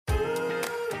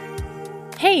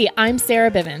Hey, I'm Sarah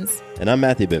Bivens. And I'm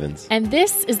Matthew Bivens. And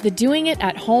this is the Doing It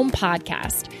at Home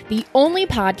podcast, the only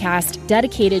podcast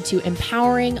dedicated to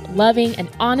empowering, loving, and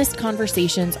honest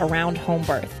conversations around home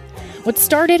birth. What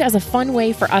started as a fun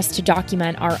way for us to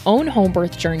document our own home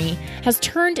birth journey has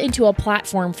turned into a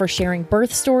platform for sharing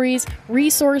birth stories,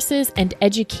 resources, and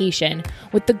education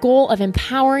with the goal of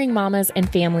empowering mamas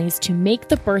and families to make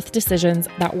the birth decisions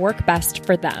that work best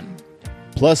for them.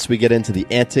 Plus, we get into the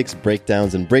antics,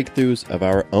 breakdowns, and breakthroughs of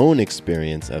our own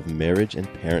experience of marriage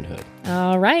and parenthood.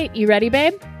 All right, you ready,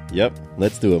 babe? Yep,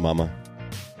 let's do it, mama.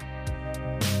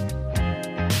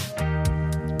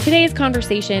 Today's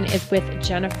conversation is with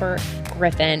Jennifer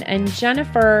Griffin, and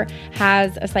Jennifer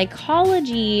has a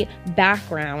psychology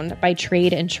background by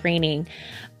trade and training.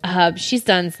 She's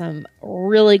done some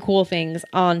really cool things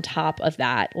on top of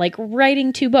that, like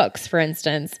writing 2 books, for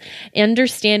instance,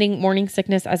 Understanding Morning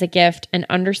Sickness as a Gift and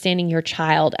Understanding Your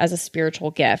Child as a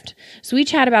Spiritual Gift. So we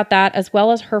chat about that as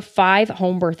well as her 5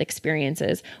 home birth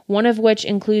experiences, one of which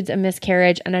includes a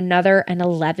miscarriage and another an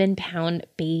 11-pound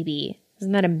baby.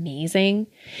 Isn't that amazing?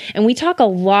 And we talk a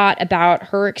lot about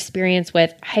her experience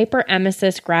with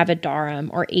hyperemesis gravidarum,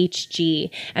 or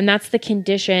HG, and that's the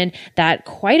condition that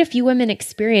quite a few women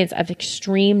experience of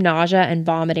extreme nausea and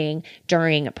vomiting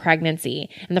during pregnancy.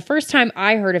 And the first time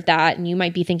I heard of that, and you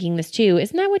might be thinking this too,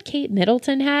 isn't that what Kate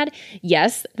Middleton had?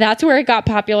 Yes, that's where it got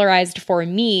popularized for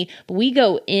me, but we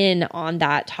go in on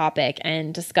that topic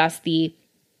and discuss the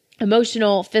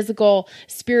emotional, physical,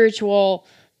 spiritual,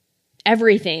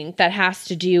 everything that has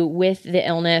to do with the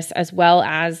illness, as well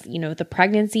as, the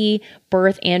pregnancy,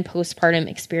 birth, and postpartum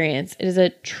experience. It is a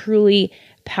truly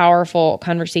powerful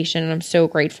conversation, and I'm so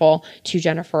grateful to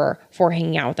Jennifer for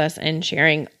hanging out with us and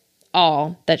sharing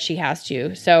all that she has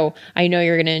to. So I know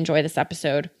you're going to enjoy this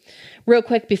episode. Real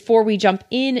quick, before we jump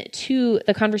into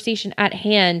the conversation at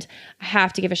hand, I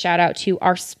have to give a shout out to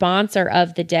our sponsor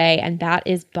of the day, and that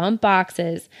is Bump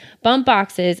Boxes. Bump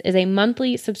Boxes is a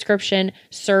monthly subscription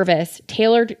service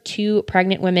tailored to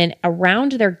pregnant women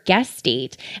around their guest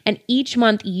date. And each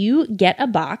month you get a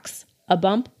box, a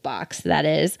bump box that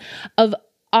is, of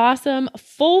awesome,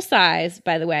 full-size,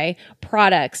 by the way,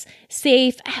 products,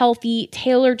 safe, healthy,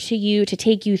 tailored to you to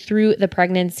take you through the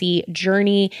pregnancy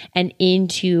journey and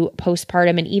into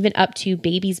postpartum and even up to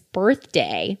baby's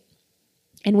birthday.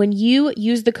 And when you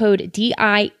use the code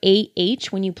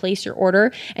DIAH when you place your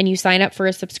order and you sign up for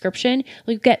a subscription,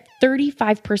 you'll get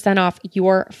 35% off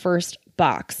your first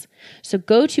box. So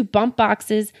go to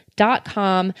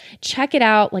bumpboxes.com, check it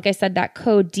out. Like I said, that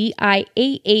code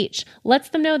DIAH lets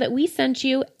them know that we sent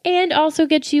you and also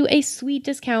gets you a sweet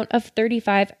discount of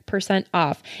 35%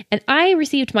 off. And I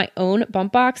received my own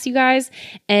bump box, you guys,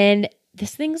 and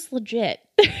this thing's legit.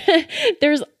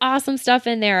 There's awesome stuff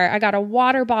in there. I got a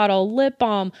water bottle, lip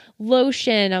balm,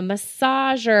 lotion, a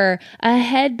massager, a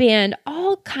headband,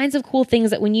 all kinds of cool things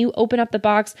that when you open up the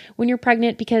box when you're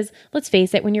pregnant, because let's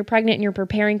face it, when you're pregnant and you're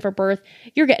preparing for birth,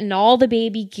 you're getting all the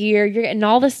baby gear, you're getting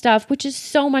all the stuff, which is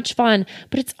so much fun,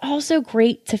 but it's also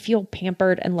great to feel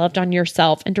pampered and loved on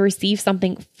yourself and to receive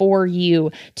something for you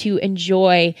to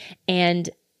enjoy and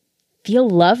feel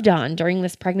loved on during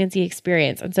this pregnancy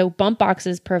experience. And so Bump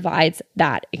Boxes provides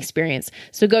that experience.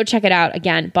 So go check it out.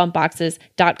 Again,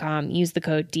 bumpboxes.com. Use the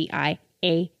code DIAH.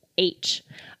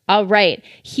 All right.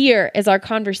 Here is our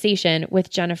conversation with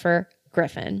Jennifer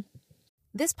Griffin.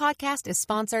 This podcast is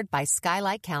sponsored by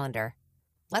Skylight Calendar.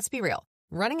 Let's be real.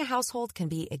 Running a household can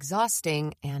be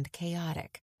exhausting and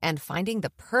chaotic. And finding the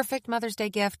perfect Mother's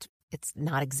Day gift, it's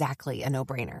not exactly a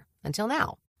no-brainer. Until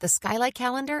now. The Skylight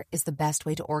Calendar is the best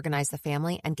way to organize the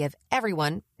family and give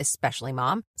everyone, especially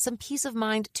mom, some peace of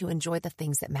mind to enjoy the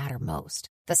things that matter most.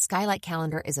 The Skylight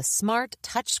Calendar is a smart,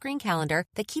 touchscreen calendar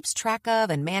that keeps track of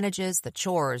and manages the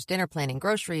chores, dinner planning,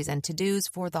 groceries, and to-dos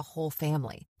for the whole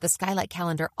family. The Skylight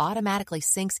Calendar automatically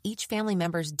syncs each family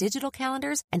member's digital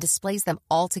calendars and displays them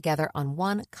all together on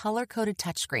one color-coded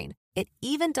touchscreen. It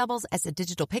even doubles as a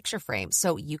digital picture frame,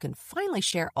 so you can finally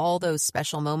share all those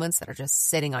special moments that are just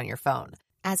sitting on your phone.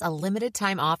 As a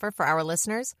limited-time offer for our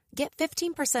listeners, get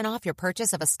 15% off your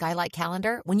purchase of a Skylight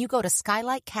Calendar when you go to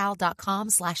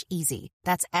skylightcal.com/easy.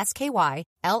 That's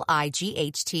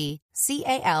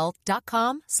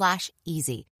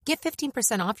SKYLIGHTCAL.com/easy. Get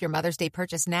 15% off your Mother's Day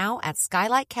purchase now at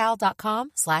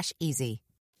skylightcal.com/easy.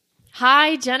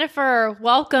 Hi, Jennifer.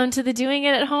 Welcome to the Doing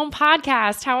It at Home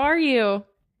podcast. How are you?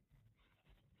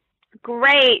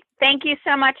 Great. Thank you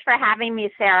so much for having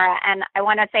me, Sarah. And I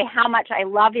want to say how much I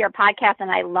love your podcast, and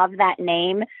I love that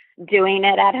name, Doing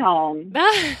It at Home.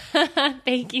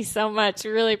 Thank you so much.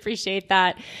 Really appreciate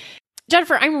that.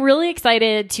 Jennifer, I'm really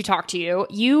excited to talk to you.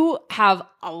 You have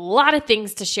a lot of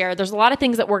things to share. There's a lot of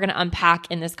things that we're going to unpack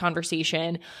in this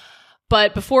conversation.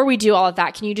 But before we do all of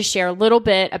that, can you just share a little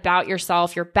bit about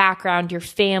yourself, your background, your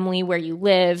family, where you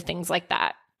live, things like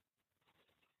that?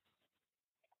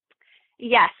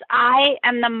 Yes, I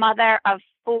am the mother of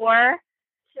 4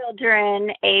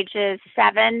 children ages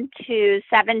 7 to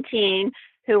 17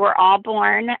 who were all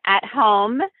born at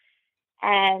home.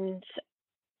 And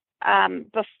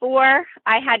before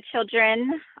I had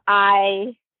children,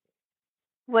 I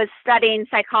was studying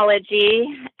psychology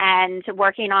and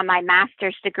working on my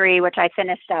master's degree, which I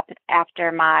finished up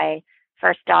after my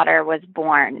first daughter was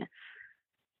born.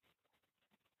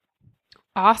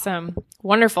 Awesome.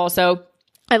 Wonderful. So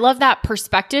I love that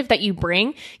perspective that you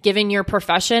bring, given your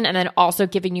profession and then also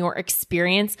given your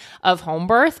experience of home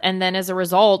birth. And then as a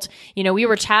result, we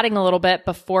were chatting a little bit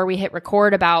before we hit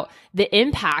record about the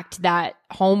impact that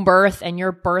home birth and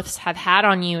your births have had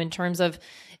on you in terms of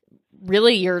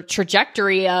really your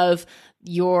trajectory of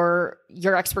your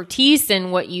expertise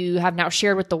and what you have now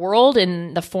shared with the world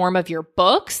in the form of your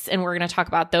books. And we're going to talk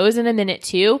about those in a minute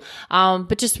too.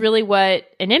 But just really what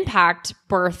an impact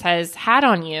birth has had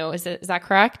on you. Is that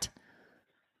correct?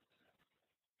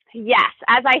 Yes.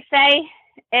 As I say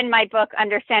in my book,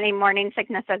 Understanding Morning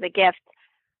Sickness as a Gift,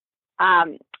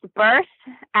 birth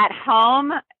at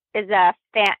home is a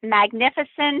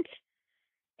magnificent,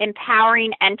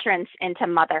 empowering entrance into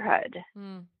motherhood.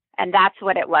 And that's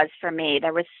what it was for me.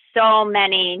 There was so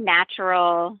many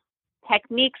natural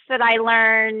techniques that I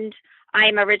learned.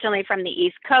 I'm originally from the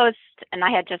East Coast, and I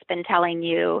had just been telling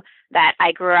you that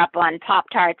I grew up on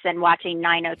Pop-Tarts and watching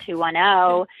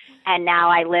 90210, and now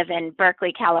I live in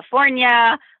Berkeley,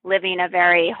 California, living a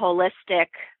very holistic,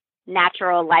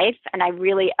 natural life. And I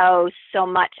really owe so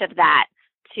much of that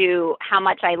to how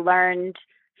much I learned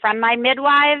from my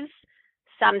midwives,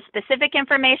 some specific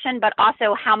information, but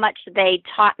also how much they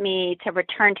taught me to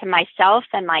return to myself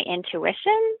and my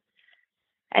intuition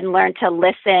and learn to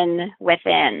listen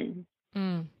within.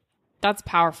 That's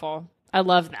powerful. I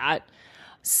love that.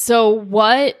 So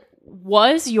what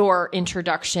was your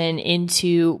introduction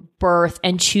into birth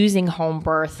and choosing home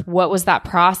birth? What was that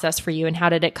process for you and how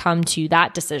did it come to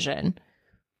that decision?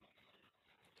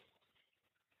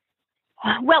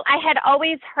 Well, I had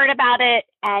always heard about it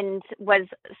and was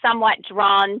somewhat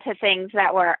drawn to things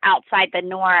that were outside the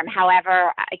norm.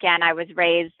 However, again, I was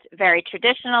raised very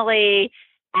traditionally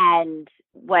and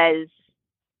was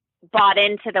bought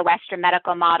into the Western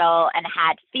medical model and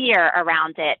had fear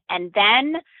around it. And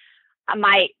then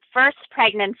my first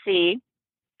pregnancy,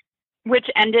 which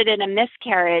ended in a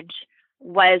miscarriage,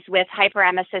 was with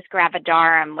hyperemesis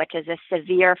gravidarum, which is a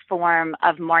severe form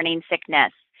of morning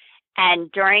sickness.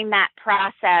 And during that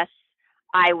process,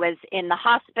 I was in the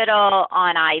hospital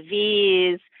on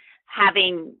IVs,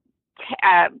 having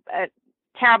a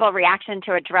terrible reaction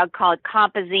to a drug called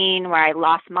Compazine, where I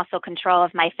lost muscle control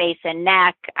of my face and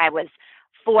neck. I was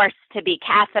forced to be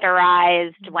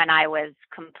catheterized when I was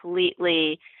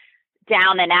completely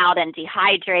down and out and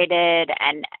dehydrated.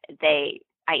 And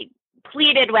I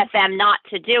pleaded with them not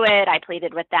to do it. I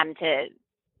pleaded with them to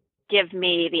give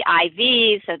me the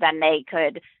IV so then they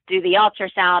could do the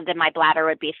ultrasound and my bladder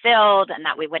would be filled and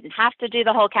that we wouldn't have to do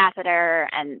the whole catheter,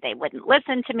 and they wouldn't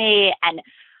listen to me. And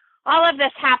all of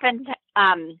this happened.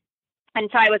 And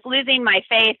so I was losing my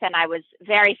faith and I was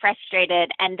very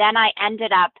frustrated. And then I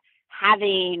ended up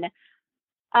having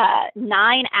a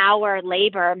 9-hour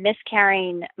labor,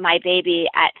 miscarrying my baby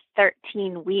at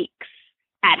 13 weeks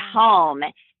at home.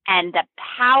 And the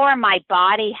power my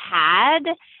body had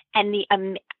and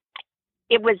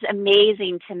it was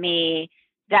amazing to me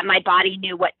that my body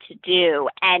knew what to do.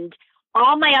 And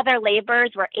all my other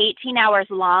labors were 18 hours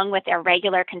long with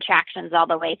irregular contractions all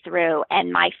the way through.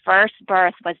 And my first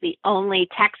birth was the only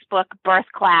textbook birth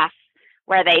class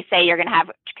where they say you're going to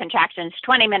have contractions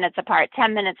 20 minutes apart,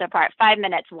 10 minutes apart, 5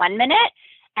 minutes, 1 minute.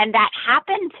 And that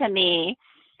happened to me.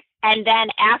 And then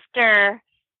after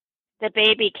the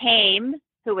baby came,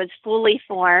 who was fully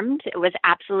formed, it was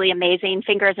absolutely amazing.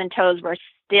 Fingers and toes were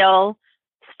still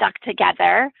stuck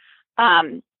together,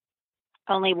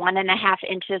 only 1.5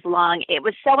 inches long. It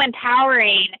was so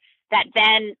empowering that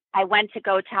then I went to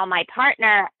go tell my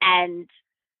partner, and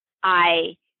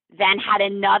I then had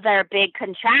another big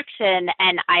contraction,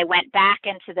 and I went back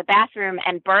into the bathroom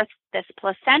and birthed this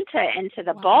placenta into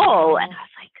the bowl. And I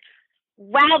was like,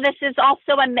 wow, this is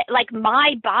also like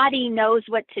my body knows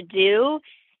what to do.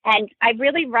 And I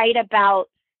really write about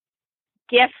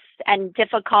gifts and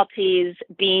difficulties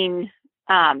being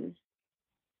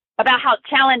about how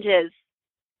challenges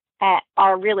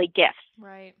are really gifts.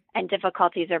 Right. and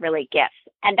difficulties are really gifts.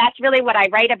 And that's really what I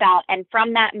write about. And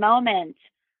from that moment,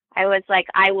 I was like,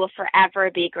 I will forever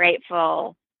be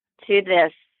grateful to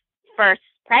this first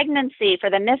pregnancy for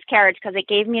the miscarriage, because it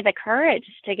gave me the courage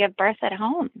to give birth at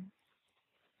home.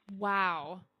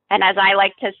 Wow. And as I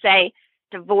like to say,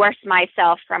 divorce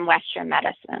myself from Western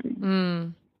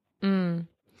medicine.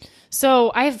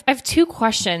 So I have two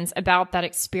questions about that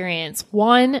experience.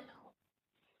 One,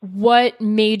 what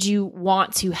made you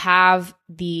want to have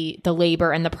the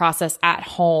labor and the process at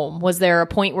home? Was there a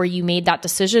point where you made that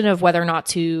decision of whether or not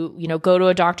to, go to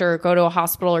a doctor or go to a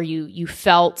hospital, or you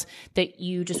felt that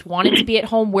you just wanted to be at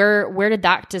home? Where did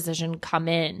that decision come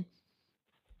in?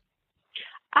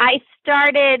 I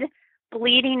started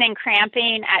bleeding and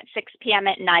cramping at 6 p.m.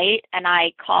 at night, and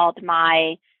I called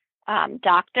my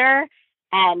doctor,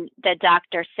 and the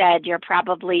doctor said, "You're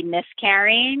probably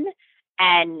miscarrying,"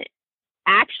 and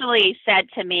actually said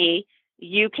to me,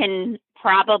 "You can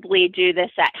probably do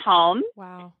this at home.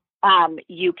 Wow.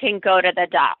 You can go to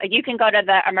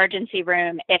the emergency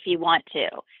room if you want to."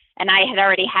 And I had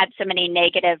already had so many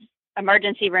negative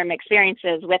emergency room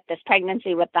experiences with this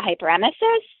pregnancy with the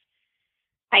hyperemesis.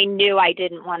 I knew I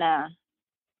didn't want to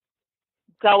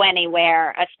go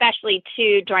anywhere, especially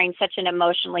during such an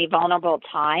emotionally vulnerable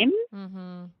time.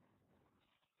 Mm-hmm.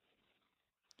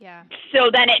 Yeah.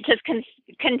 So then it just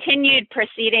continued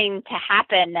proceeding to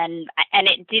happen, and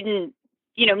it didn't,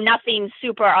 nothing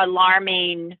super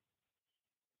alarming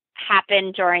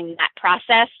happened during that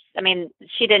process. I mean,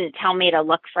 she didn't tell me to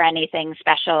look for anything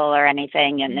special or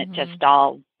anything, and it just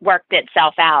all worked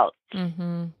itself out.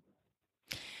 Mm-hmm.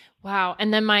 Wow.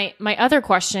 And then my other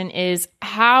question is,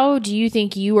 how do you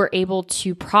think you were able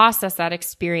to process that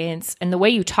experience, and the way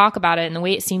you talk about it and the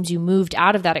way it seems you moved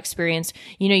out of that experience?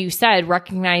 You said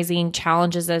recognizing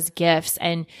challenges as gifts,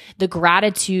 and the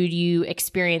gratitude you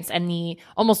experienced and the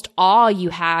almost awe you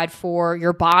had for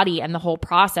your body and the whole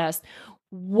process.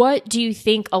 What do you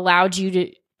think allowed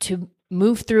you to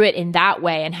move through it in that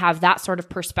way and have that sort of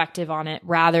perspective on it,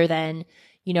 rather than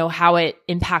how it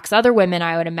impacts other women,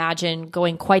 I would imagine,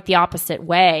 going quite the opposite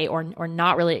way, or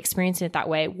not really experiencing it that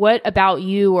way? What about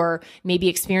you, or maybe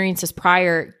experiences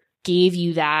prior, gave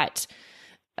you that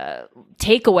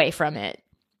takeaway from it?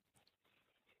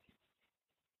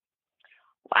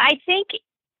 I think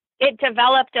it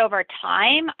developed over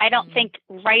time. I don't think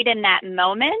right in that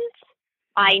moment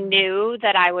I knew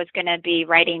that I was going to be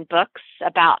writing books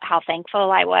about how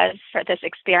thankful I was for this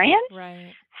experience.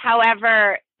 Right.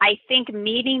 However, I think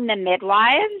meeting the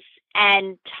midwives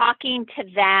and talking to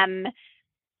them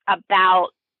about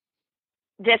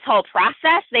this whole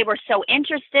process, they were so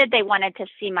interested. They wanted to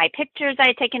see my pictures I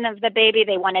had taken of the baby.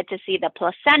 They wanted to see the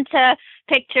placenta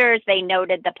pictures. They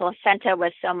noted the placenta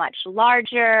was so much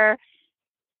larger.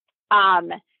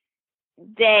 I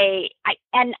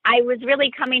was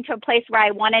really coming to a place where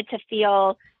I wanted to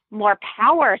feel more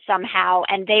power somehow,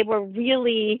 and they were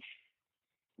really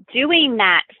doing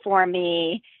that for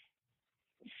me.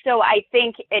 So I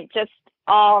think it just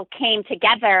all came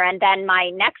together. And then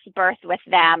my next birth with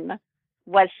them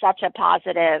was such a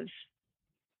positive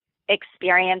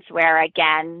experience where,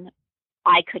 again,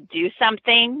 I could do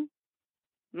something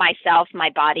myself.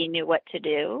 My body knew what to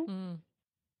do.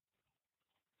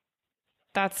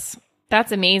 That's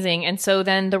amazing. And so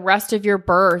then the rest of your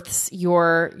births,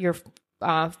 your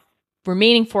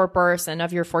remaining 4 births, and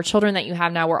of your 4 children that you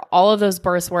have now, were all of those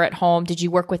births were at home. Did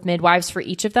you work with midwives for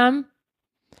each of them?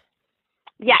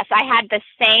 Yes, I had the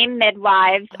same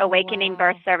midwives, Awakening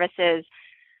Birth Services.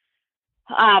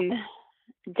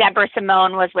 Deborah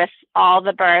Simone was with all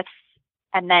the births,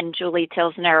 and then Julie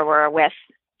Tilsner were with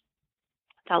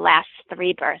the last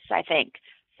 3 births, I think.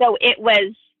 So it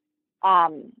was,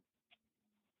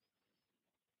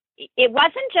 it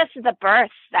wasn't just the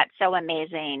births that's so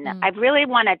amazing. I really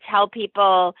want to tell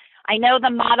people, I know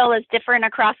the model is different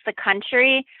across the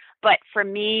country, but for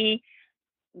me,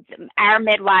 our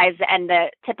midwives and the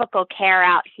typical care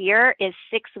out here is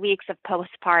 6 weeks of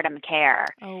postpartum care.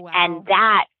 Oh, wow. And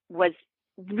that was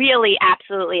really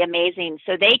absolutely amazing.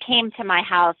 So they came to my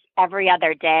house every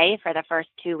other day for the first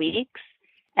 2 weeks,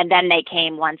 and then they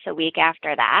came once a week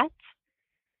after that.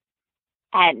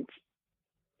 And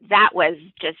that was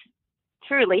just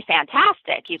truly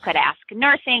fantastic. You could ask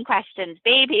nursing questions,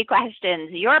 baby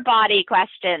questions, your body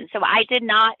questions. So I did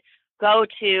not go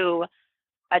to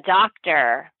a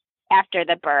doctor after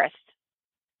the birth,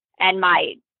 and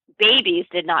my babies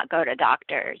did not go to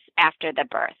doctors after the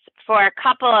birth. For a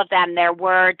couple of them, there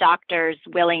were doctors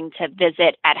willing to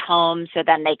visit at home so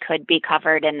then they could be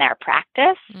covered in their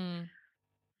practice.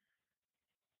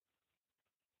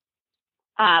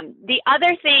 The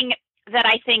other thing that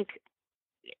I think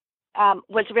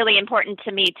was really important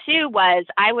to me too was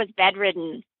I was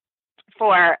bedridden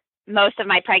for most of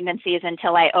my pregnancies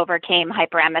until I overcame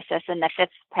hyperemesis in the 5th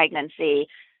pregnancy.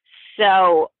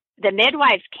 So the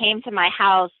midwives came to my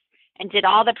house and did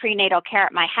all the prenatal care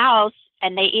at my house,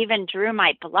 and they even drew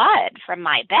my blood from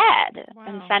my bed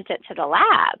and sent it to the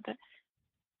lab.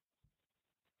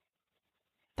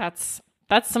 That's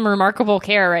some remarkable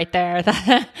care right there.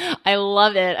 I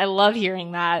love it. I love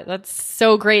hearing that. That's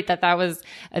so great that was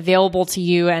available to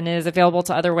you and is available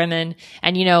to other women.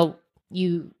 And,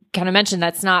 you kind of mentioned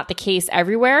that's not the case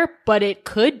everywhere, but it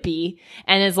could be.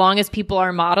 And as long as people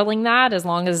are modeling that, as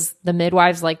long as the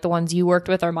midwives like the ones you worked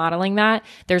with are modeling that,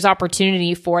 there's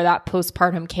opportunity for that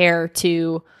postpartum care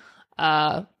to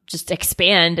just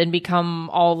expand and become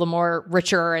all the more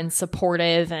richer and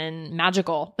supportive and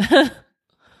magical.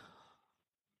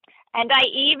 And I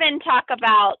even talk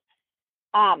about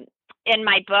in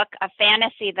my book a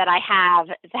fantasy that I have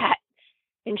that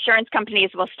insurance companies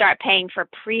will start paying for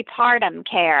prepartum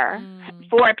care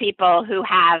for people who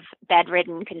have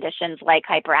bedridden conditions like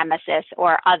hyperemesis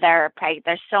or other,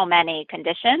 there's so many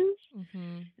conditions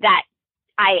that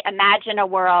I imagine a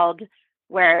world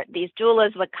where these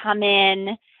doulas would come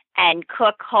in and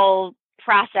cook whole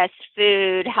processed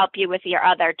food, help you with your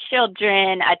other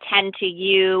children, attend to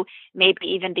you, maybe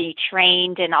even be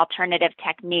trained in alternative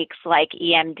techniques like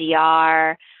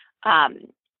EMDR,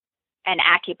 and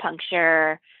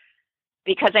acupuncture,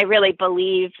 because I really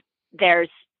believe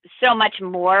there's so much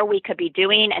more we could be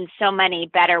doing and so many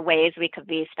better ways we could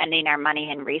be spending our money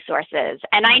and resources.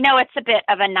 And I know it's a bit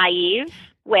of a naive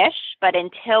wish, but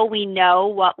until we know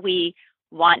what we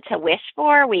want to wish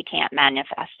for, we can't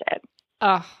manifest it.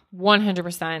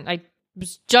 100%. I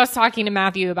was just talking to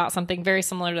Matthew about something very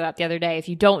similar to that the other day. If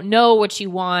you don't know what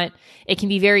you want, it can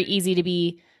be very easy to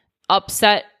be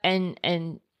upset and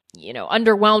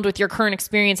underwhelmed with your current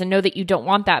experience and know that you don't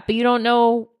want that, but you don't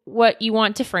know what you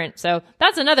want different. So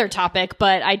that's another topic,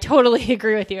 but I totally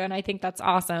agree with you. And I think that's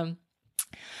awesome.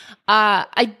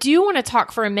 I do want to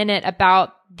talk for a minute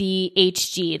about the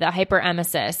HG, the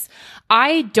hyperemesis.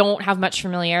 I don't have much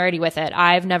familiarity with it.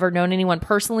 I've never known anyone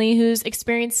personally who's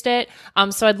experienced it.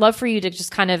 So I'd love for you to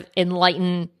just kind of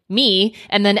enlighten me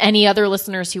and then any other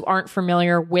listeners who aren't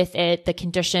familiar with it, the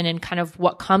condition and kind of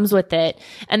what comes with it.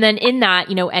 And then in that,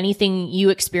 anything you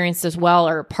experienced as well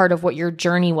or part of what your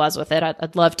journey was with it,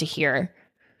 I'd love to hear.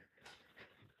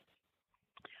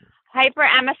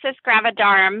 Hyperemesis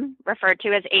gravidarum, referred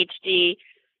to as HG,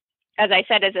 as I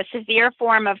said, is a severe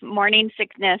form of morning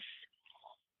sickness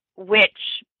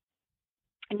which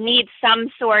needs some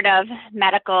sort of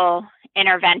medical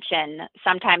intervention.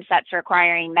 Sometimes that's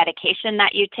requiring medication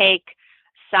that you take.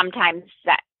 Sometimes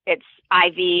that it's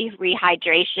IV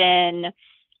rehydration,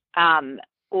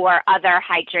 or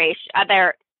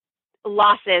other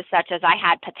losses, such as I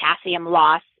had potassium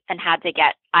loss and had to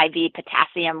get IV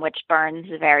potassium, which burns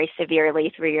very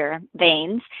severely through your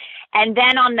veins. And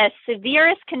then on the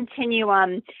severest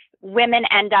continuum, women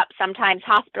end up sometimes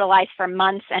hospitalized for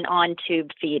months and on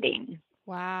tube feeding.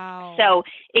 Wow. So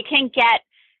it can get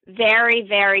very,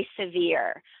 very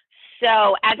severe.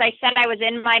 So as I said, I was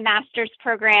in my master's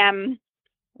program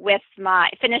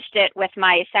finished it with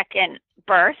my second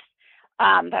birth,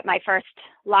 but my first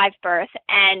live birth.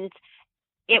 And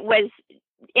it was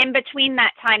in between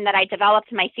that time that I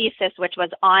developed my thesis, which was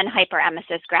on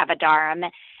hyperemesis gravidarum.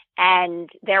 And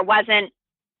there wasn't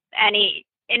any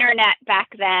internet back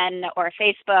then or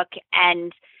Facebook,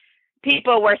 and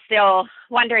people were still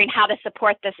wondering how to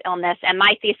support this illness. And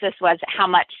my thesis was how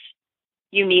much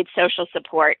you need social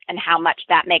support and how much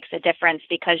that makes a difference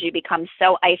because you become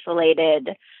so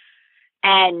isolated.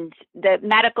 And the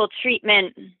medical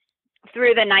treatment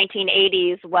through the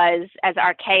 1980s was as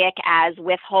archaic as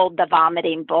withhold the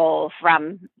vomiting bowl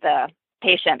from the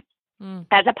patient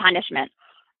as a punishment.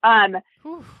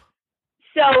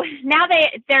 So now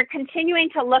they're continuing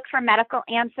to look for medical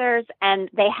answers, and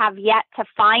they have yet to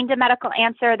find a medical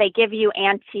answer. They give you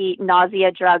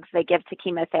anti-nausea drugs they give to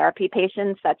chemotherapy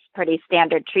patients. That's pretty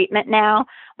standard treatment now,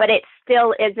 but it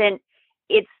still isn't.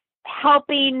 It's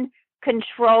helping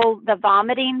control the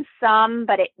vomiting some,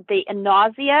 but the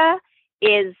nausea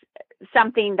is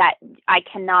something that I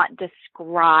cannot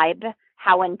describe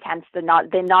how intense the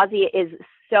nausea is.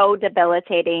 So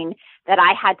debilitating that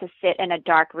I had to sit in a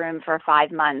dark room for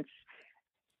 5 months,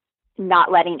 not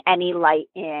letting any light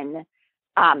in,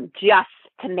 just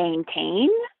to maintain.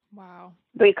 Wow.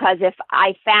 Because if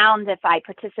I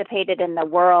participated in the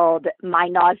world, my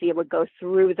nausea would go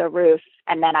through the roof,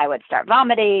 and then I would start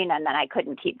vomiting, and then I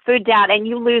couldn't keep food down, and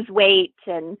you lose weight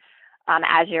and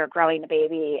as you're growing a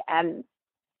baby, and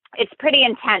it's pretty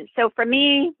intense. So for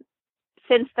me,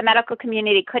 since the medical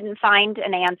community couldn't find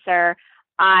an answer,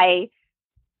 I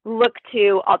looked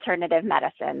to alternative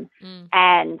medicine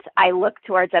and I looked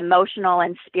towards emotional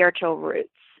and spiritual roots.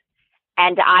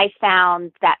 And I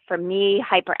found that for me,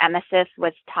 hyperemesis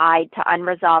was tied to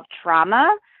unresolved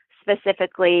trauma,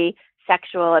 specifically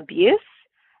sexual abuse,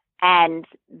 and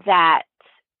that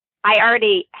I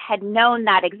already had known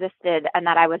that existed and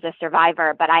that I was a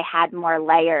survivor, but I had more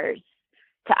layers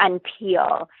to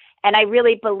unpeel. And I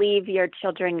really believe your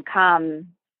children come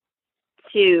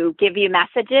to give you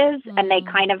messages, and they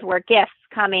kind of were gifts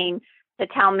coming to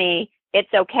tell me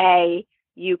it's okay,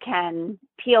 you can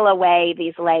peel away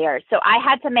these layers. So I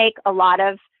had to make a lot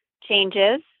of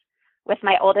changes. With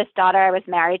my oldest daughter, I was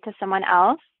married to someone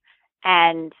else,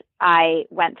 and I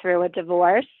went through a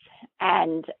divorce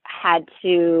and had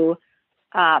to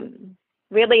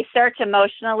really search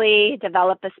emotionally,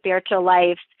 develop a spiritual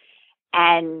life,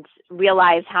 and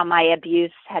realize how my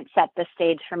abuse had set the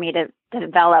stage for me to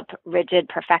develop rigid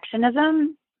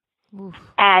perfectionism. Oof.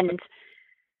 And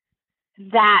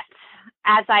that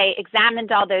as I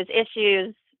examined all those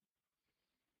issues,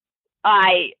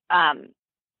 I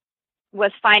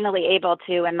was finally able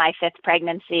to, in my 5th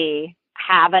pregnancy,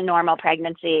 have a normal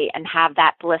pregnancy and have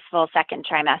that blissful second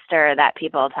trimester that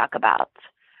people talk about.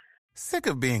 Sick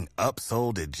of being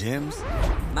upsold at gyms?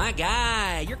 My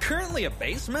guy, you're currently a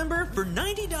base member. For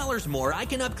 $90 more, I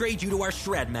can upgrade you to our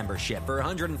Shred membership. For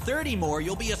 $130 more,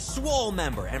 you'll be a Swole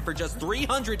member. And for just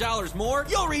 $300 more,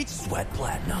 you'll reach Sweat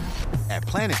Platinum. At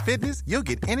Planet Fitness, you'll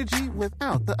get energy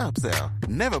without the upsell.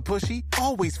 Never pushy,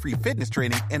 always free fitness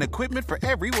training and equipment for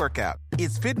every workout.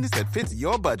 It's fitness that fits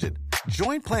your budget.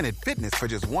 Join Planet Fitness for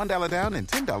just $1 down and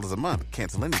 $10 a month.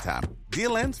 Cancel anytime.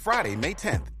 Deal ends Friday, May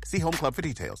 10th. See Home Club for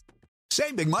details.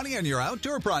 Save big money on your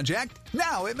outdoor project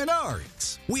now at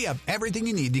Menards. We have everything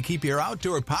you need to keep your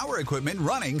outdoor power equipment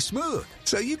running smooth,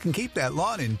 so you can keep that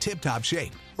lawn in tip-top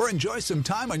shape or enjoy some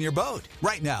time on your boat.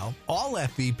 Right now, all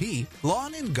FVP,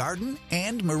 lawn and garden,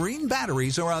 and marine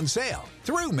batteries are on sale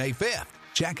through May 5th.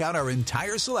 Check out our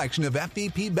entire selection of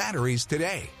FVP batteries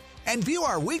today and view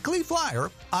our weekly flyer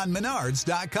on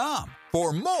Menards.com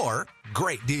for more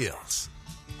great deals.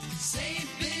 Save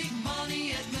big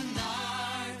money at Menards.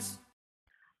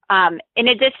 In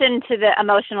addition to the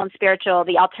emotional and spiritual,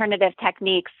 the alternative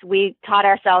techniques, we taught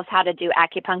ourselves how to do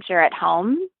acupuncture at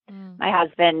home. My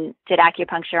husband did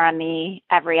acupuncture on me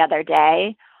every other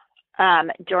day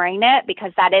during it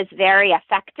because that is very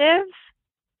effective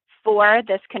for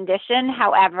this condition.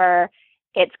 However,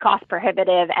 it's cost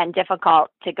prohibitive and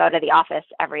difficult to go to the office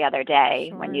every other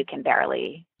day when you can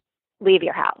barely leave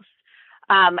your house.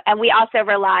 And we also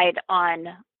relied on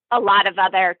a lot of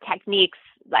other techniques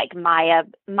like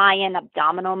Mayan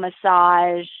abdominal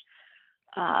massage,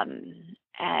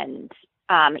 and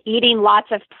eating lots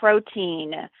of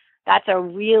protein. That's a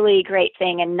really great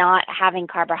thing, and not having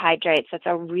carbohydrates. That's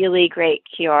a really great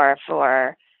cure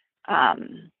for,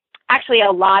 actually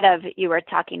a lot of, you were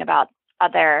talking about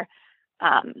other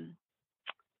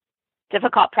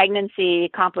difficult pregnancy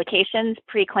complications,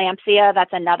 preeclampsia,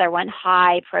 that's another one,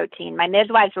 high protein. My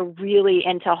midwives were really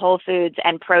into whole foods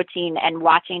and protein and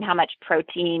watching how much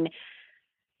protein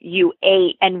you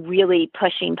ate and really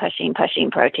pushing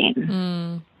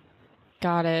protein.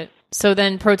 Got it. So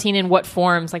then protein in what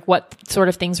forms? Like what sort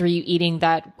of things were you eating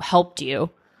that helped you?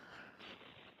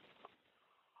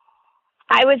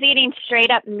 I was eating straight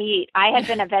up meat. I had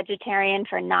been a vegetarian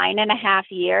for 9.5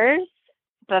 years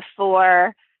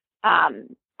before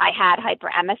I had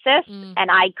hyperemesis, and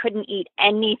I couldn't eat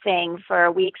anything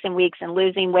for weeks and weeks and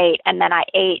losing weight. And then I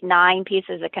ate 9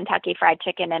 pieces of Kentucky Fried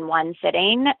Chicken in one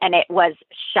sitting, and it was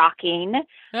shocking.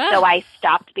 So I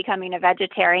stopped becoming a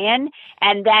vegetarian.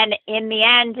 And then in the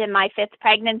end, in my 5th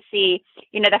pregnancy,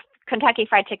 the Kentucky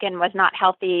Fried Chicken was not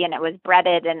healthy, and it was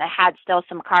breaded, and it had still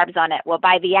some carbs on it. Well,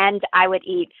 by the end, I would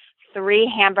eat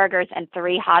 3 hamburgers and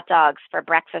 3 hot dogs for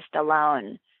breakfast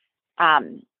alone.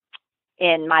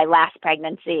 In my last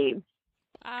pregnancy,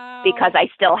 because I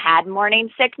still had morning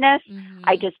sickness.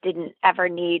 I just didn't ever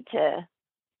need to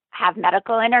have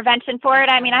medical intervention for it.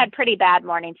 I mean, I had pretty bad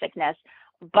morning sickness,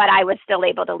 but I was still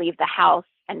able to leave the house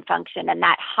and function. And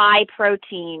that high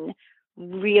protein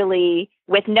really,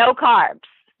 with no carbs,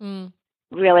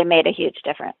 really made a huge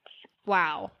difference.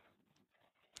 Wow.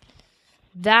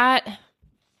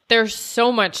 There's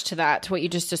so much to that, to what you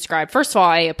just described. First of all,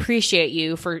 I appreciate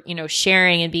you for,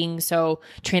 sharing and being so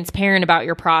transparent about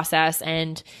your process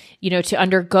and, to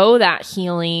undergo that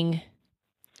healing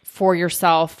for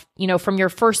yourself, from your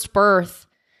first birth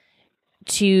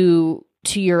to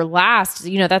your last,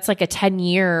 that's like a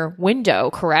 10-year window,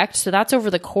 correct? So that's over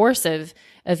the course of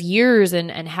years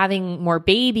and having more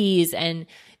babies and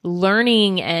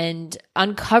learning and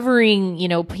uncovering,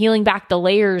 peeling back the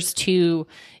layers to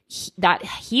that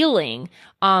healing.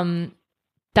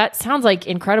 That sounds like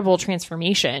incredible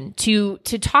transformation. To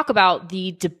talk about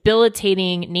the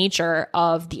debilitating nature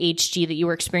of the HG that you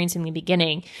were experiencing in the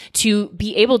beginning, to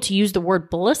be able to use the word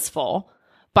blissful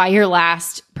by your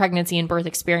last pregnancy and birth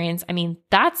experience. I mean,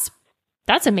 that's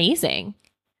amazing.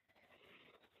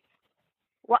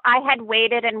 Well, I had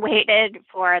waited and waited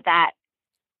for that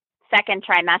second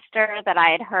trimester that I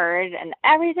had heard, and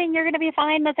everything, you're going to be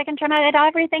fine the second trimester,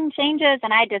 everything changes.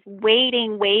 And I just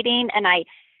waiting, and I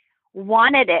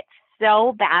wanted it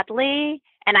so badly.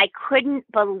 And I couldn't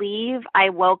believe I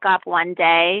woke up one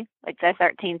day, like the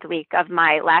 13th week of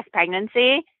my last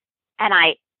pregnancy, and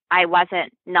I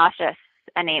wasn't nauseous.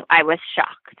 I was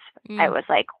shocked. I was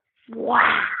like,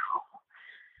 wow.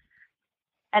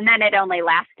 And then it only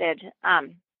lasted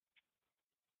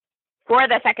for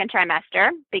the second trimester,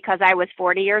 because I was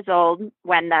 40 years old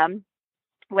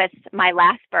with my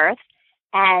last birth.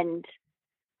 And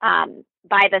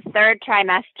by the third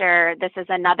trimester, this is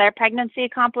another pregnancy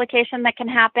complication that can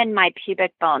happen. My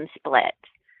pubic bone split.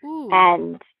 Ooh.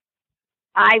 And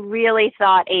I really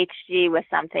thought HG was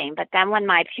something. But then when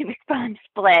my pubic bone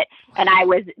split and I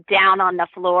was down on the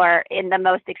floor in the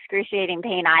most excruciating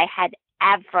pain I had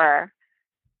ever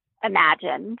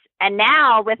imagined. And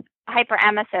now with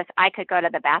hyperemesis, I could go to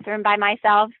the bathroom by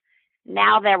myself.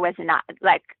 Now there was not,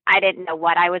 like, I didn't know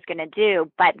what I was going to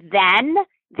do. But then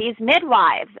these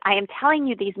midwives, I am telling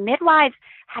you, these midwives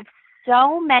have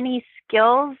so many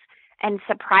skills and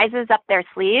surprises up their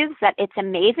sleeves that it's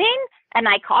amazing. And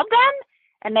I called them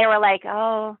and they were like,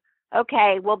 oh,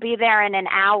 okay, we'll be there in an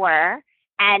hour.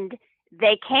 And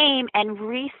they came and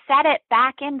reset it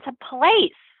back into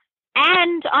place.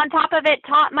 And on top of it,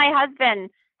 taught my husband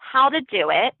how to do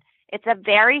it. It's a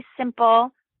very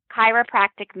simple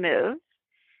chiropractic move.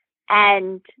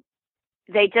 And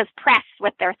they just press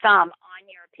with their thumb on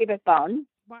your pubic bone.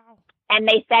 Wow. And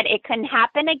they said it couldn't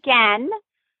happen again.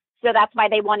 So that's why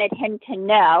they wanted him to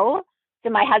know. So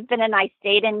my husband and I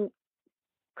stayed in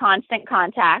constant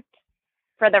contact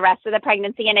for the rest of the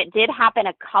pregnancy. And it did happen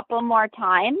a couple more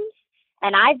times.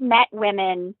 And I've met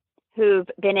women who've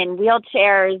been in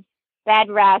wheelchairs, bed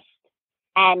rest,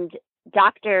 and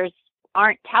doctors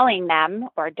aren't telling them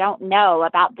or don't know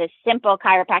about this simple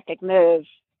chiropractic move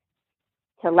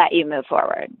to let you move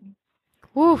forward.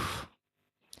 Oof.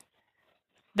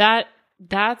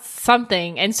 That's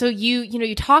something. And so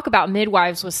you talk about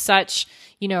midwives with such,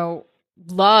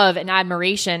 love and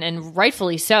admiration, and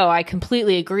rightfully so. I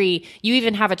completely agree. You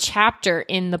even have a chapter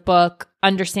in the book,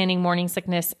 Understanding Morning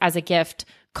Sickness as a Gift,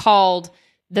 called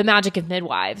The Magic of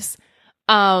Midwives.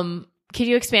 Could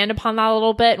you expand upon that a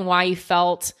little bit and why you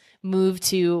felt moved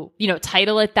to,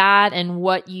 title it that, and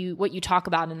what you talk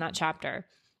about in that chapter?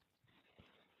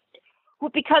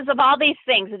 Well, because of all these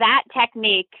things, that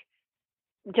technique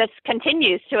just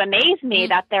continues to amaze me,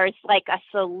 that there's like a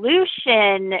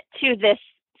solution to this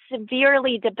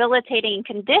severely debilitating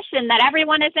condition that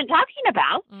everyone isn't talking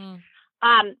about.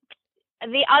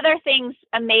 The other things,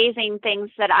 amazing things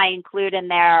that I include in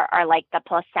there are like the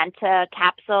placenta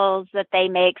capsules that they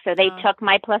make. So they took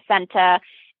my placenta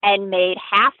and made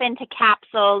half into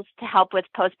capsules to help with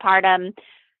postpartum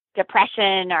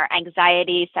depression or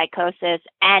anxiety, psychosis,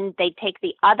 and they take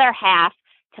the other half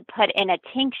to put in a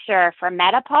tincture for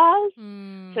menopause.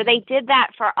 So they did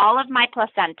that for all of my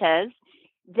placentas.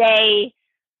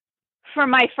 For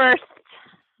my first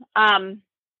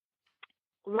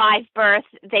live birth,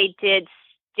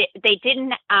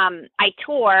 I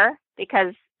tore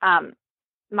because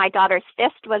my daughter's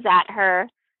fist was at her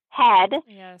head.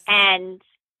 Yes. And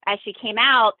as she came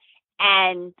out,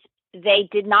 and they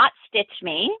did not stitch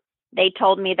me. They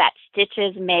told me that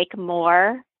stitches make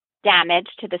more damage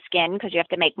to the skin because you have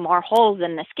to make more holes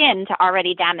in the skin to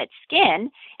already damaged skin,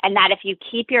 and that if you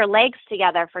keep your legs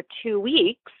together for 2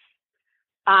 weeks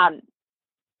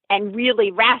and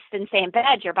really rest and stay in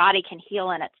bed, your body can heal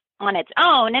on its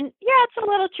own. And yeah, it's a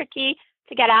little tricky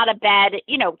to get out of bed,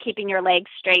 keeping your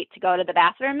legs straight to go to the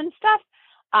bathroom and stuff.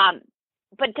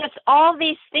 But just all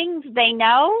these things they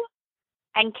know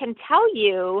and can tell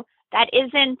you that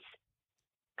isn't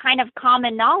kind of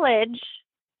common knowledge,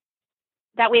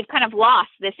 that we've kind of lost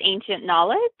this ancient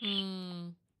knowledge.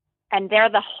 And they're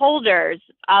the holders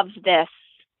of this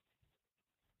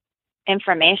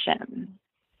information.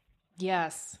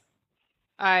 Yes.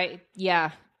 That's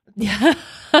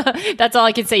all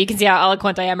I can say. You can see how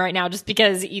eloquent I am right now, just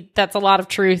because that's a lot of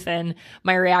truth. And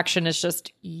my reaction is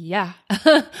just, yeah.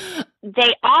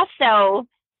 They also,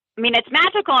 it's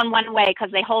magical in one way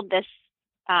because they hold this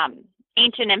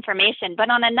ancient information. But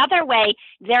on another way,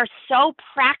 they're so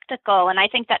practical. And I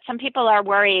think that some people are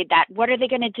worried that what are they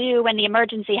going to do when the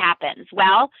emergency happens?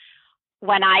 Well,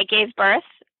 when I gave birth,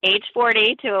 age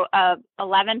 40, to a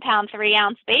 11-pound,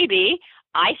 3-ounce baby,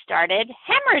 I started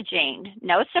hemorrhaging.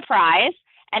 No surprise.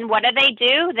 And what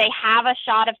do? They have a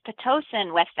shot of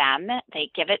Pitocin with them. They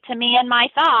give it to me in my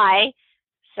thigh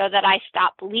so that I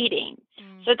stop bleeding,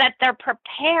 so that they're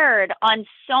prepared on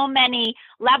so many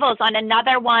levels. On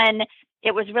another one,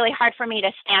 it was really hard for me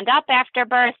to stand up after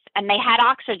birth, and they had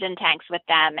oxygen tanks with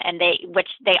them, and which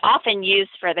they often use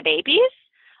for the babies,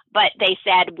 but they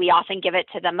said we often give it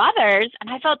to the mothers, and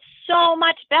I felt so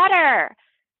much better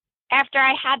after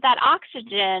I had that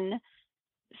oxygen.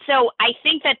 So I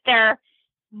think that they're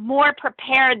more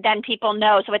prepared than people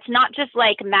know. So it's not just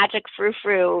like magic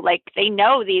frou-frou. Like, they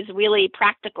know these really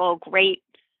practical, great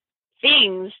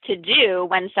things to do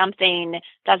when something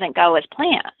doesn't go as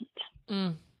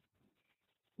planned.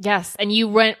 Yes. And you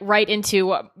went right into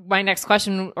what my next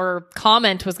question or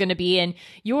comment was going to be. And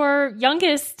your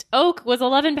youngest, Oak, was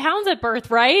 11 pounds at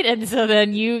birth, right? And so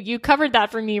then you covered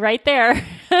that for me right there.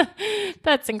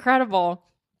 That's incredible.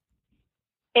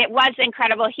 It was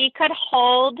incredible. He could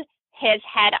hold his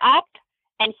head up,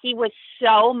 and he was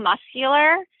so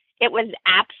muscular. It was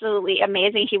absolutely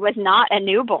amazing. He was not a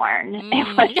newborn.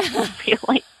 It was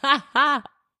really...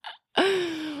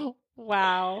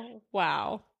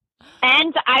 Wow.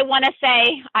 And I want to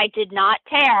say I did not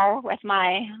tear with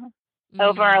my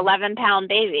over 11-pound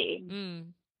baby.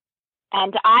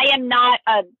 And I am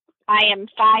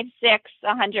 5'6",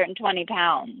 120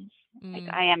 pounds. Like,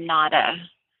 I am not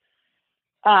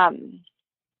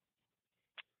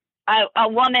a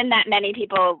woman that many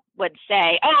people would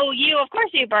say, oh, of course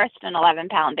you birthed an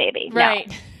 11-pound baby. Right.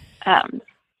 No.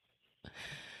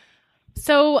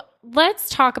 So let's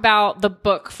talk about the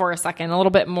book for a second, a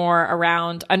little bit more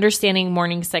around understanding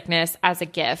morning sickness as a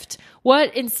gift.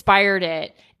 What inspired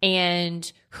it, and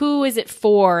who is it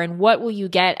for, and what will you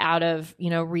get out of,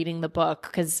 reading the book?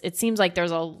 Because it seems like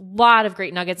there's a lot of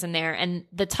great nuggets in there, and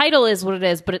the title is what it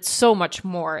is, but it's so much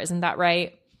more. Isn't that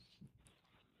right?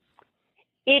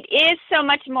 It is so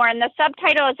much more, and the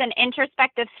subtitle is an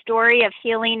introspective story of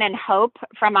healing and hope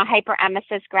from a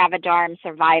hyperemesis gravidarum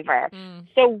survivor.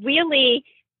 So really,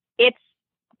 it's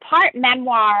part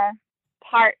memoir,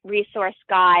 part resource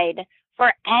guide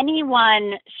for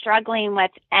anyone struggling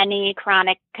with any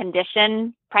chronic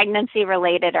condition,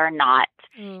 pregnancy-related or not.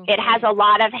 It has a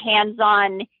lot of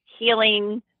hands-on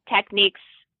healing techniques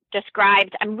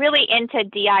described. I'm really into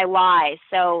DIY,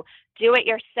 so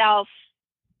do-it-yourself,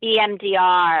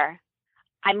 EMDR.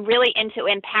 I'm really into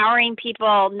empowering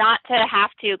people not to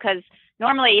have to, because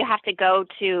normally you have to go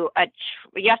to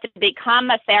you have to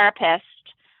become a therapist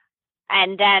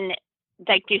and then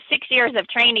do 6 years of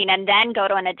training and then go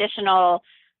to an additional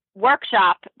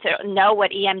workshop to know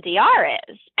what EMDR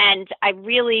is. And I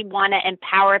really want to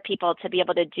empower people to be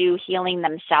able to do healing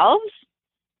themselves.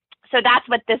 So that's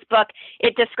what this book,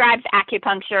 it describes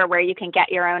acupuncture, where you can get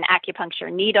your own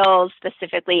acupuncture needles,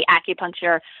 specifically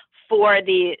acupuncture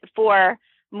for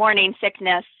morning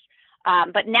sickness.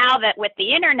 But now that with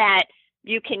the internet,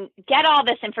 you can get all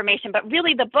this information, but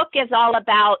really the book is all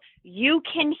about you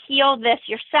can heal this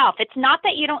yourself. It's not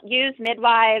that you don't use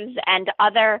midwives and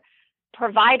other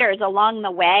providers along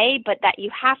the way, but that you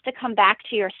have to come back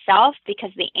to yourself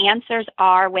because the answers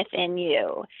are within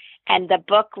you. And the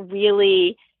book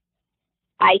really,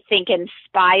 I think,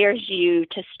 inspires you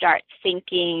to start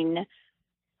thinking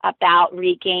about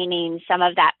regaining some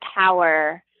of that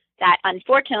power that,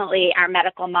 unfortunately, our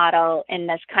medical model in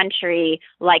this country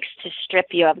likes to strip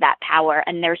you of that power.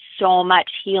 And there's so much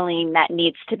healing that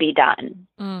needs to be done.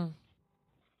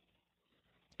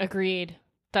 Agreed.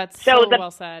 That's so well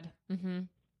said. Mm-hmm.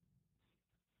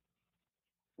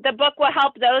 The book will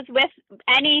help those with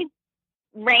any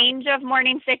range of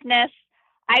morning sickness.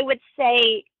 I would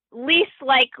say least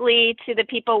likely to the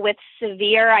people with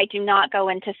severe. I do not go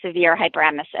into severe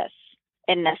hyperemesis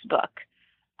in this book.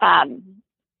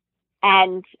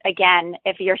 And again,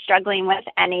 if you're struggling with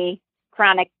any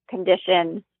chronic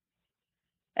condition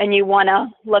and you want to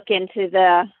look into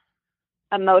the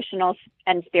emotional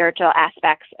and spiritual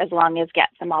aspects, as long as get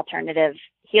some alternative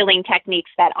healing techniques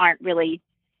that aren't really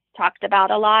talked about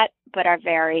a lot, but are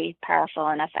very powerful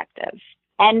and effective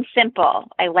and simple.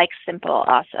 I like simple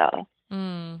also.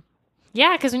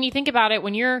 Yeah, because when you think about it,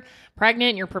 when you're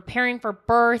pregnant, you're preparing for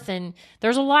birth, and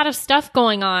there's a lot of stuff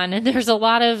going on, and there's a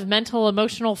lot of mental,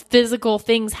 emotional, physical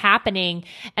things happening.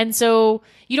 And so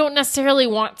you don't necessarily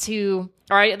want to,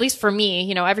 or at least for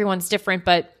me, everyone's different,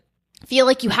 but feel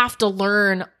like you have to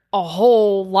learn a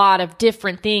whole lot of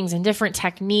different things and different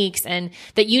techniques, and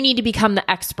that you need to become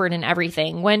the expert in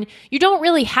everything, when you don't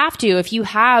really have to. If you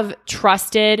have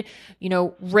trusted,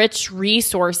 rich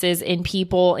resources in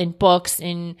people, in books,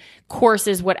 in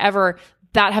courses, whatever,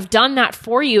 that have done that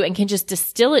for you and can just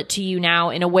distill it to you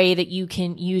now in a way that you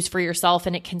can use for yourself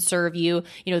and it can serve you.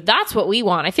 That's what we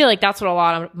want. I feel like that's what a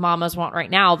lot of mamas want right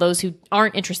now, those who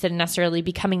aren't interested in necessarily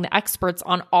becoming the experts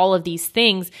on all of these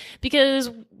things,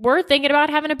 because we're thinking about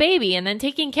having a baby and then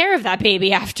taking care of that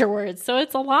baby afterwards. So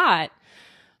it's a lot.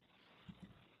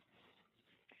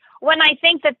 When I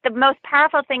think that the most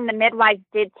powerful thing the midwives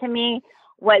did to me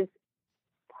was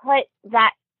put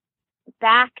that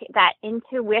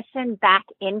intuition back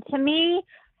into me,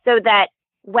 so that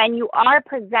when you are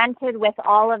presented with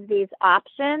all of these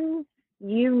options,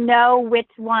 you know which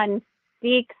one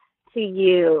speaks to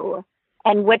you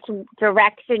and which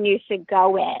direction you should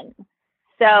go in.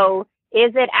 So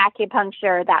is it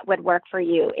acupuncture that would work for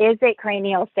you? Is it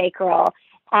craniosacral?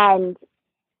 And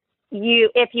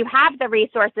if you have the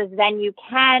resources, then you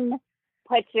can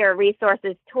put your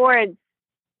resources towards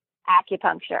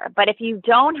acupuncture. But if you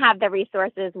don't have the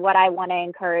resources, what I want to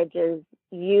encourage is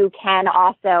you can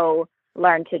also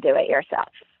learn to do it yourself.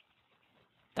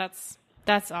 That's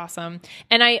awesome.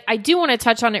 And I do want to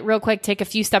touch on it real quick, take a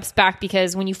few steps back,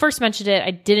 because when you first mentioned it, I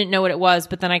didn't know what it was,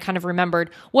 but then I kind of remembered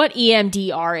what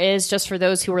EMDR is, just for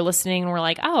those who were listening and were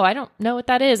like, oh, I don't know what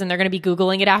that is, and they're going to be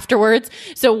Googling it afterwards.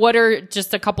 So what are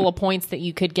just a couple of points that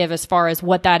you could give as far as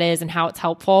what that is and how it's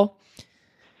helpful?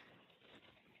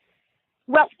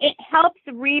 Well, it helps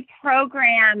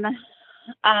reprogram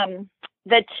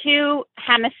the two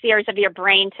hemispheres of your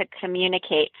brain to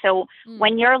communicate. So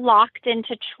when you're locked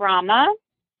into trauma,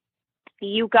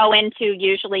 you go into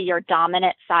usually your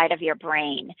dominant side of your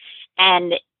brain.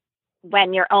 And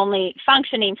when you're only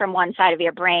functioning from one side of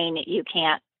your brain, you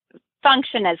can't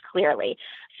function as clearly.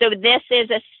 So this is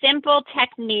a simple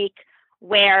technique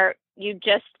where you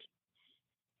just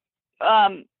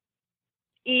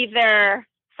either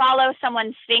follow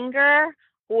someone's finger,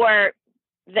 or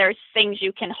there's things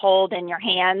you can hold in your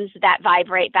hands that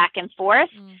vibrate back and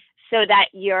forth, so that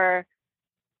you're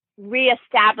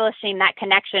reestablishing that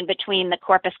connection between the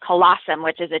corpus callosum,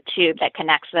 which is a tube that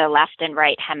connects the left and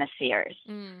right hemispheres.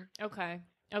 Okay.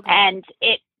 And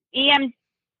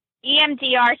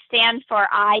EMDR stands for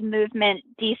eye movement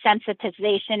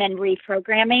desensitization and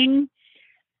reprogramming,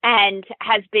 and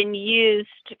has been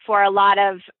used for a lot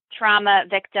of trauma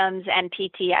victims and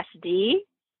PTSD.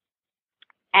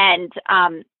 And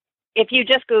if you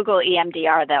just Google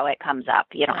EMDR, though, it comes up.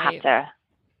 You don't have to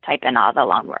type in all the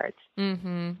long words.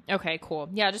 Okay, cool.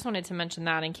 Yeah, I just wanted to mention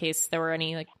that in case there were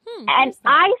any and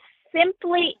I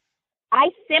simply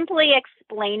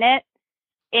explain it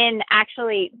in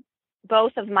actually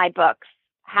both of my books.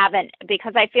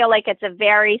 Because I feel like it's a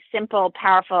very simple,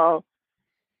 powerful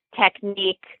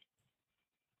technique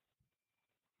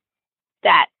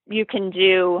that you can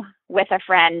do with a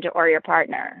friend or your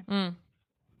partner.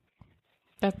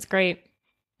 That's great.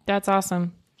 That's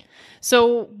awesome.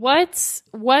 So what's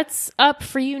up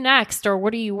for you next, or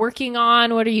what are you working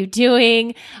on? What are you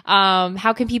doing?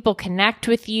 How can people connect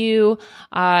with you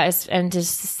and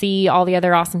just see all the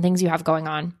other awesome things you have going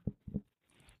on?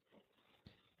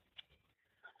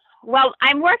 Well,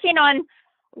 I'm working on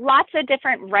lots of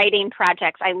different writing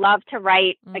projects. I love to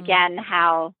write, again,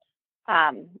 how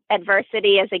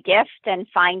adversity is a gift, and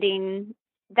finding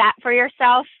that for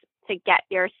yourself to get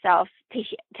yourself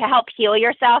to help heal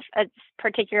yourself,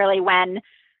 particularly when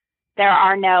there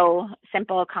are no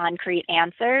simple, concrete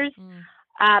answers.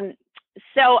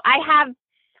 So I have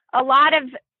a lot of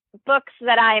books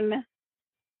that I'm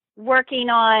working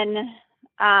on.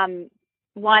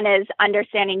 One is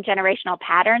Understanding Generational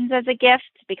Patterns as a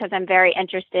Gift, because I'm very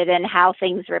interested in how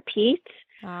things repeat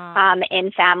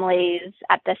in families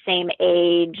at the same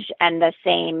age and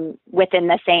within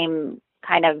the same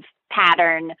kind of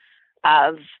pattern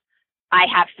of, I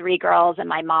have 3 girls and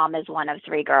my mom is one of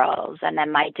 3 girls. And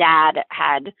then my dad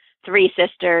had 3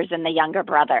 sisters and the younger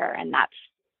brother. And that's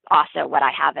also what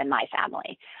I have in my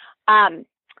family.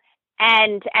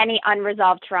 And any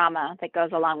unresolved trauma that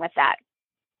goes along with that.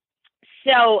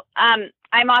 So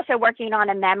I'm also working on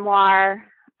a memoir,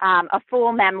 a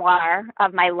full memoir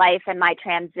of my life and my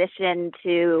transition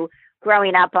to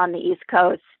growing up on the East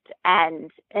Coast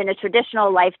and in a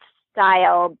traditional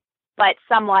lifestyle, but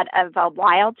somewhat of a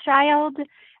wild child,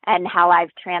 and how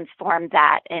I've transformed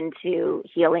that into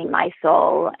healing my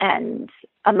soul and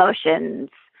emotions.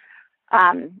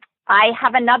 I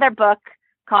have another book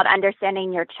called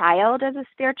Understanding Your Child as a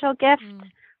Spiritual Gift,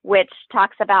 which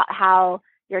talks about how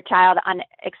your child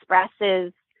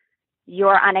expresses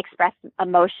your unexpressed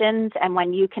emotions, and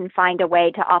when you can find a way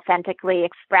to authentically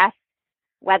express,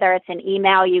 whether it's an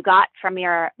email you got from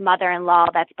your mother-in-law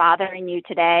that's bothering you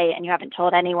today and you haven't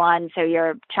told anyone, so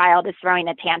your child is throwing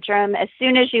a tantrum. As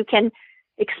soon as you can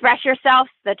express yourself,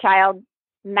 the child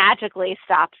magically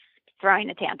stops throwing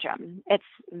a tantrum. It's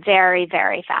very,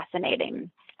 very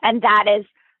fascinating. And that is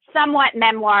somewhat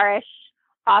memoirish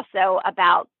also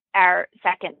about our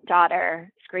second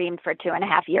daughter screamed for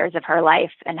 2.5 years of her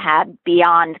life and had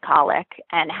beyond colic,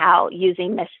 and how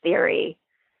using this theory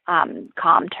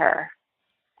calmed her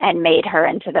and made her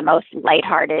into the most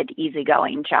lighthearted,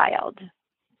 easygoing child.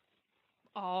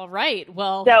 All right.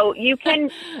 Well, so you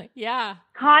can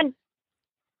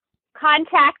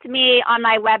contact me on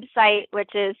my website,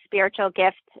 which is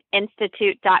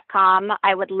spiritualgiftinstitute.com.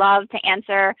 I would love to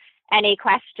answer any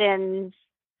questions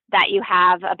that you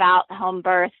have about home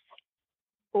birth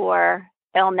or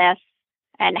illness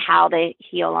and how to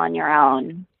heal on your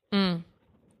own.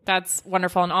 That's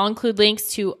wonderful. And I'll include links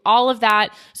to all of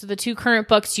that. So the 2 current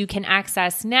books you can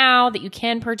access now, that you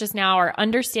can purchase now, are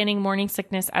Understanding Morning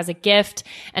Sickness as a Gift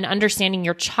and Understanding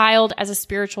Your Child as a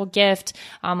Spiritual Gift.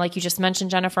 Like you just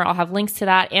mentioned, Jennifer, I'll have links to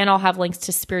that, and I'll have links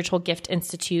to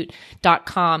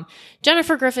spiritualgiftinstitute.com.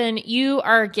 Jennifer Griffin, you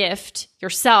are a gift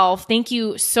yourself. Thank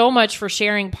you so much for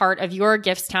sharing part of your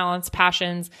gifts, talents,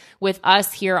 passions with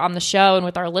us here on the show and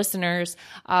with our listeners.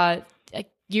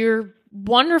 You're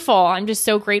wonderful. I'm just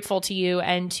so grateful to you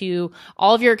and to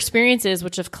all of your experiences,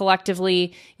 which have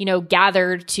collectively,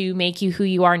 gathered to make you who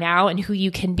you are now and who you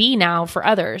can be now for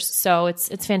others. So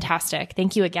it's fantastic.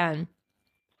 Thank you again.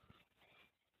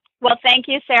 Well, thank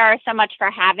you, Sarah, so much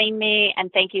for having me. And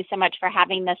thank you so much for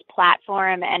having this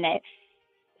platform and it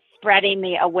spreading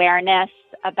the awareness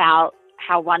about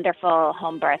how wonderful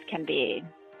home birth can be.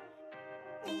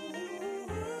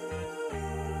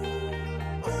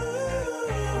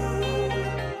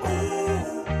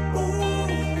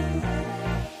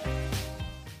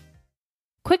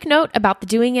 Quick note about the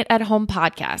Doing It at Home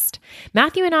podcast.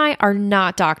 Matthew and I are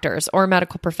not doctors or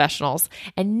medical professionals,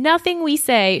 and nothing we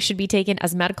say should be taken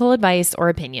as medical advice or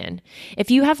opinion. If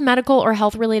you have medical or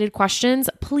health-related questions,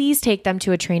 please take them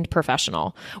to a trained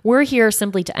professional. We're here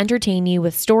simply to entertain you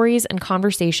with stories and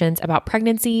conversations about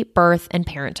pregnancy, birth, and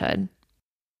parenthood.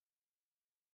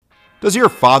 Does your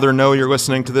father know you're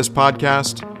listening to this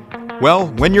podcast? Well,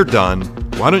 when you're done,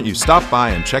 why don't you stop by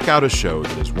and check out a show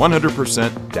that is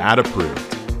 100%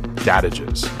 dad-approved,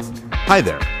 Dadages. Hi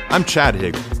there, I'm Chad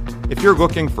Higgle. If you're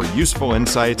looking for useful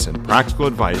insights and practical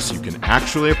advice you can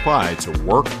actually apply to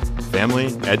work, family,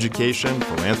 education,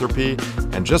 philanthropy,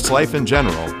 and just life in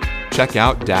general, check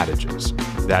out Dadages.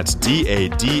 That's Dadages,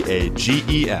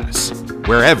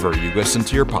 wherever you listen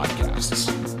to your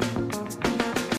podcasts.